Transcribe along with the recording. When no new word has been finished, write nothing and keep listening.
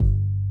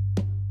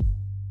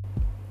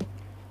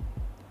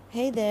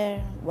Hey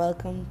there,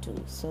 welcome to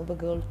Sober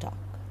Girl Talk.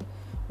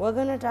 We're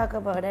gonna talk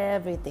about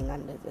everything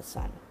under the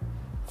sun,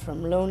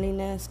 from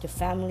loneliness to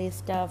family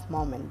stuff,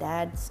 mom and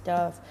dad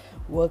stuff,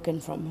 working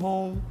from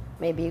home,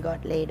 maybe you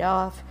got laid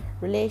off,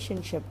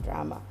 relationship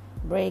drama,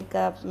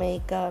 breakup,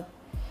 makeup,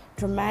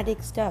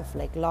 traumatic stuff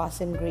like loss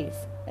and grief,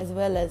 as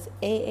well as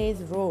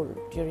AA's role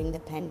during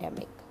the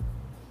pandemic.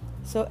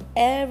 So,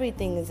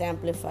 everything is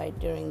amplified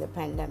during the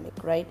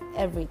pandemic, right?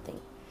 Everything.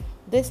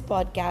 This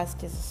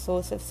podcast is a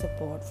source of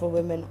support for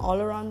women all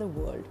around the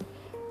world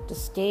to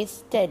stay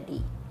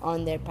steady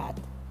on their path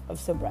of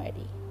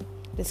sobriety.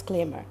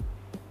 Disclaimer: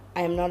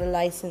 I am not a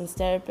licensed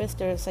therapist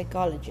or a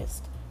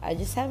psychologist. I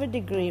just have a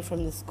degree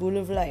from the School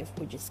of Life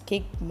which has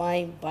kicked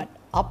my butt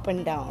up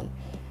and down.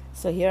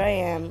 So here I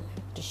am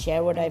to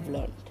share what I've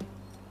learned.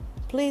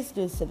 Please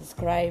do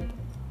subscribe.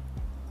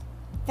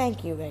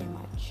 Thank you very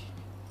much.